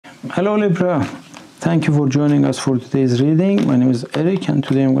Hello Libra, thank you for joining us for today's reading. My name is Eric and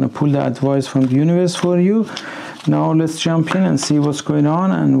today I'm going to pull the advice from the universe for you. Now let's jump in and see what's going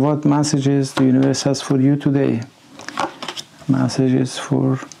on and what messages the universe has for you today. Messages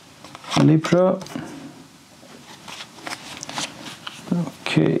for Libra.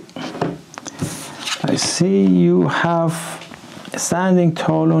 Okay, I see you have standing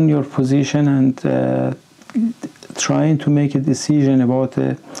tall on your position and trying to make a decision about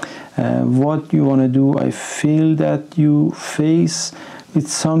what you want to do. I feel that you face with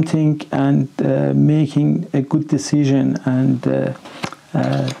something and making a good decision, and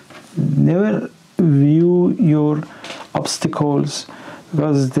never view your obstacles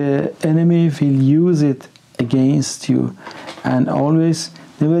because the enemy will use it against you, and always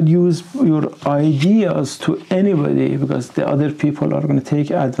never use your ideas to anybody because the other people are going to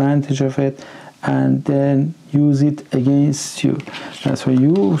take advantage of it and then use it against you. That's why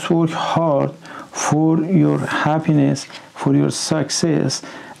you work hard for your happiness, for your success,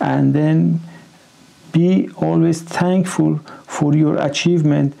 and then be always thankful for your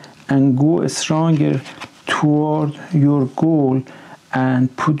achievement and go stronger toward your goal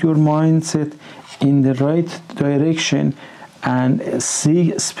and put your mindset in the right direction and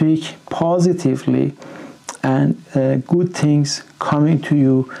speak positively, and good things coming to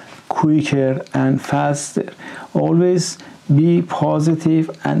you quicker and faster. Always be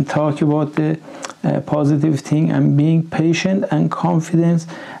positive and talk about the positive thing and being patient and confident,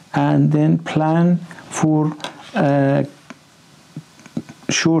 and then plan for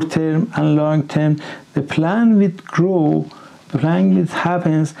short term and long term. The plan will grow, the plan will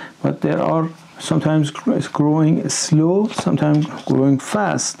happens, but there are sometimes it's growing slow, sometimes growing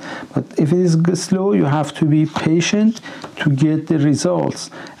fast. But if it is slow, you have to be patient to get the results.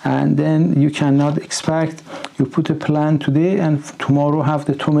 And then you cannot expect you put a plan today and tomorrow have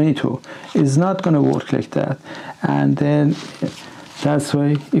the tomato. It's not going to work like that. And then that's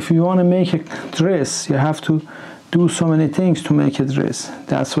why if you want to make a dress, you have to do so many things to make a dress.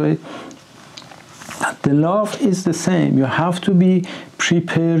 That's why the love is the same. You have to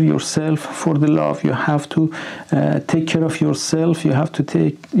prepare yourself for the love. You have to take care of yourself. You have to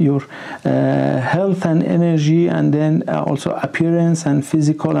take your health and energy, and then also appearance and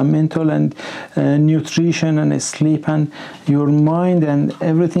physical and mental and nutrition and sleep and your mind and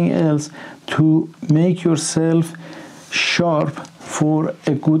everything else to make yourself sharp for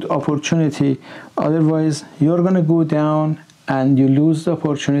a good opportunity. Otherwise, you're going to go down and you lose the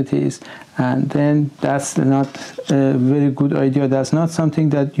opportunities, and then that's not a very good idea. That's not something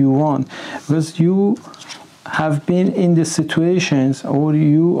that you want, because you have been in the situations, or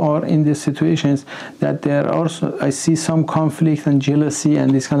you are in the situations that there are also, I see some conflict and jealousy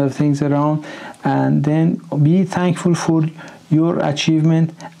and these kind of things around. And then be thankful for your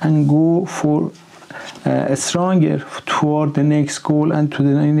achievement and go for stronger toward the next goal and to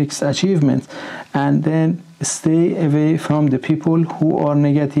the next achievement, and then stay away from the people who are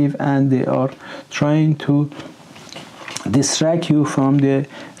negative and they are trying to distract you from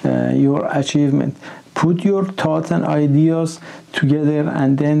your achievement. Put your thoughts and ideas together,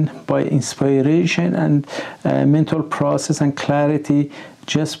 and then by inspiration and mental process and clarity,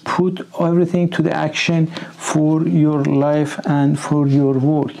 just put everything to the action for your life and for your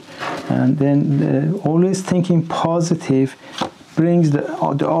work. And then always thinking positive brings the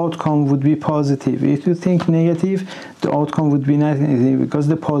outcome would be positive. If you think negative, the outcome would be negative, because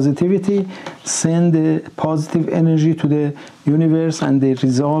the positivity send the positive energy to the universe, and the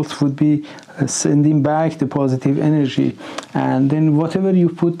results would be sending back the positive energy. And then whatever you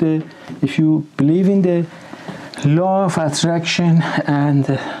put, if you believe in the law of attraction,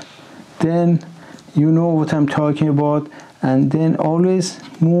 and then you know what I'm talking about, and then always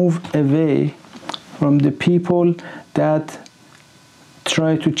move away from the people that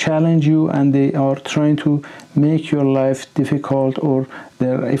try to challenge you and they are trying to make your life difficult, or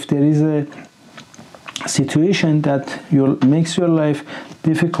if there is a situation that makes your life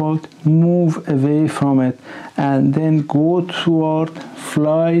difficult, move away from it, and then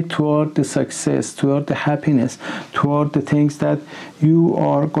fly toward the success, toward the happiness, toward the things that you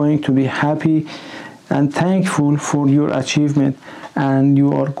are going to be happy and thankful for your achievement. And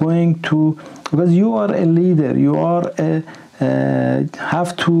you are going to, because you are a leader, you are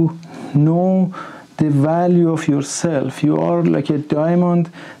have to know the value of yourself. You are like a diamond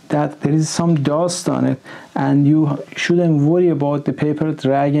that there is some dust on it, and you shouldn't worry about the paper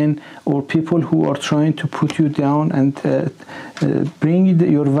dragon or people who are trying to put you down and bring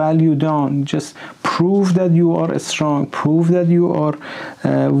your value down. Just prove that you are strong, prove that you are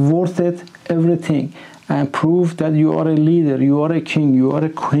worth it, everything, and prove that you are a leader, you are a king, you are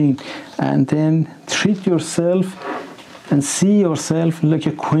a queen, and then treat yourself and see yourself like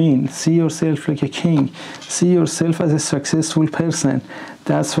a queen, see yourself like a king, see yourself as a successful person.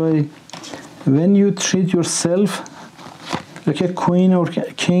 That's why when you treat yourself like a queen or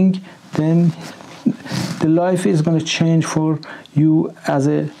king, then the life is going to change for you as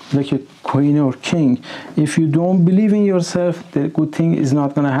like a queen or king. If you don't believe in yourself, the good thing is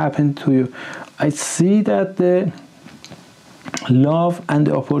not going to happen to you. I see that the love and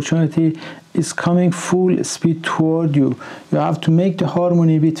the opportunity is coming full speed toward you. You have to make the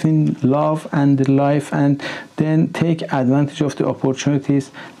harmony between love and the life, and then take advantage of the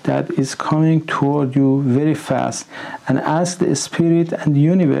opportunities that is coming toward you very fast, and ask the spirit and the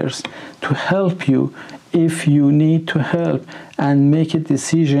universe to help you if you need to help, and make a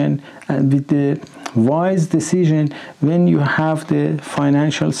decision, and with the wise decision when you have the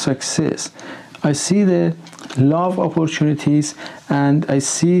financial success. I see the love opportunities, and I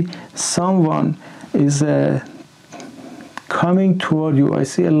see someone is coming toward you. I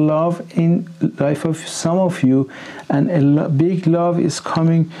see a love in life of some of you, and a big love is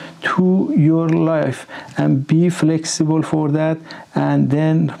coming to your life, and be flexible for that, and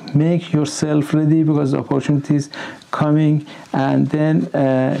then make yourself ready, because the opportunities coming, and then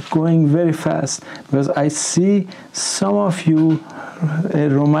going very fast, because I see some of you, a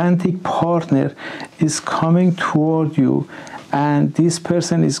romantic partner is coming toward you, and this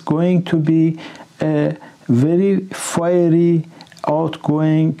person is going to be a very fiery,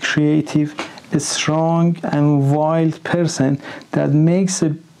 outgoing, creative, strong and wild person that makes a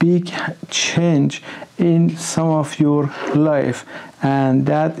big change in some of your life. And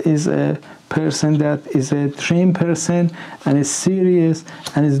that is a person that is a dream person and is serious,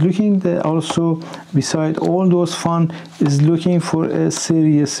 and is looking also, beside all those fun, is looking for a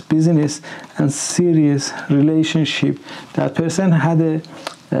serious business and serious relationship. That person had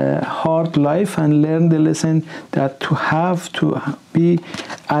a hard life and learned the lesson that to have to be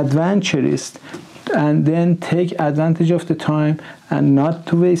adventurous, and then take advantage of the time, and not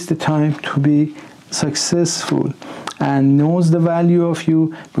to waste the time to be successful, and knows the value of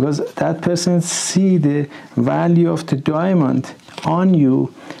you, because that person see the value of the diamond on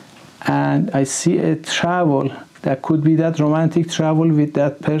you. And I see a travel that could be that romantic travel with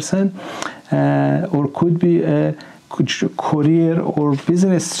that person, or could be a career or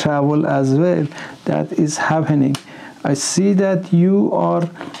business travel as well that is happening. I see that you are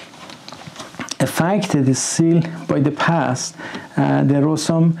affected still by the past. There was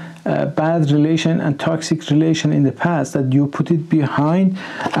some bad relation and toxic relation in the past that you put it behind,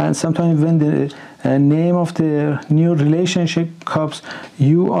 and sometimes when the name of the new relationship comes,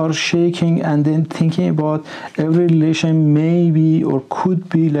 you are shaking and then thinking about every relation maybe or could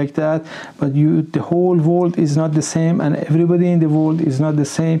be like that, but the whole world is not the same, and everybody in the world is not the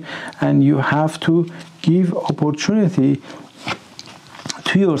same, and you have to give opportunity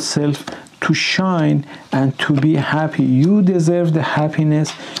to yourself to shine and to be happy. You deserve the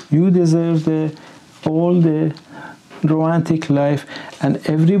happiness, you deserve all the romantic life, and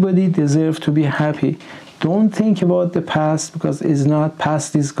everybody deserves to be happy. Don't think about the past, because it's not,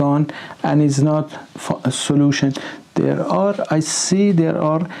 past is gone and it's not a solution. I see there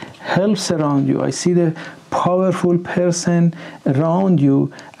are helps around you. I see the powerful person around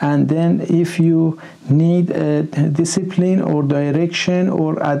you, and then if you need discipline or direction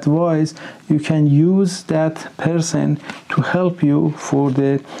or advice, you can use that person to help you for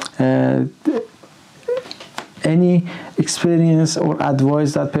any experience or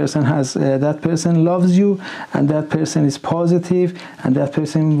advice that person has. That person loves you, and that person is positive, and that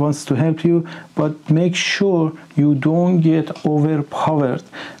person wants to help you, but make sure you don't get overpowered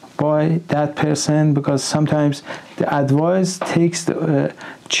by that person, because sometimes the advice takes the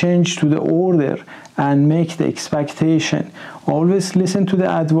change to the order and make the expectation. Always listen to the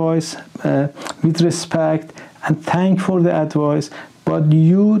advice with respect and thank for the advice, but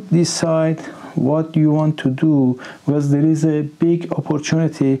you decide what you want to do, because there is a big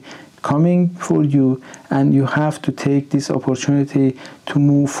opportunity coming for you, and you have to take this opportunity to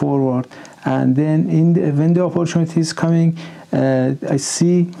move forward. And then when the opportunity is coming, I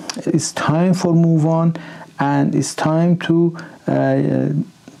see it's time for move on, and it's time to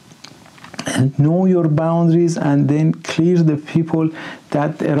know your boundaries, and then clear the people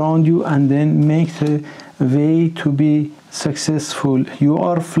that around you, and then make the way to be successful. You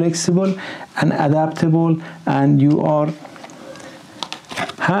are flexible and adaptable, and you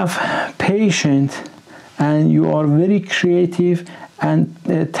have patience, and you are very creative and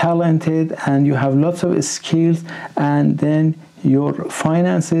talented, and you have lots of skills, and then your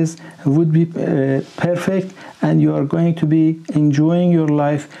finances would be perfect, and you are going to be enjoying your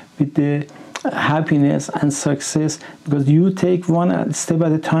life with the happiness and success, because you take one step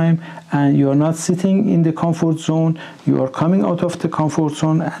at a time and you are not sitting in the comfort zone. You are coming out of the comfort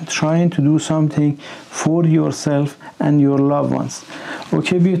zone and trying to do something for yourself and your loved ones.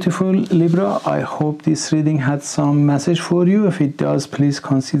 Okay, beautiful Libra, I hope this reading had some message for you. If it does, please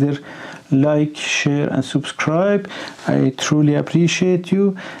consider like, share and subscribe. I truly appreciate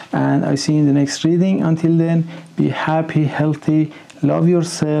you, and I see you in the next reading. Until then, be happy, healthy, love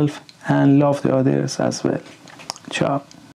yourself and love the others as well. Ciao.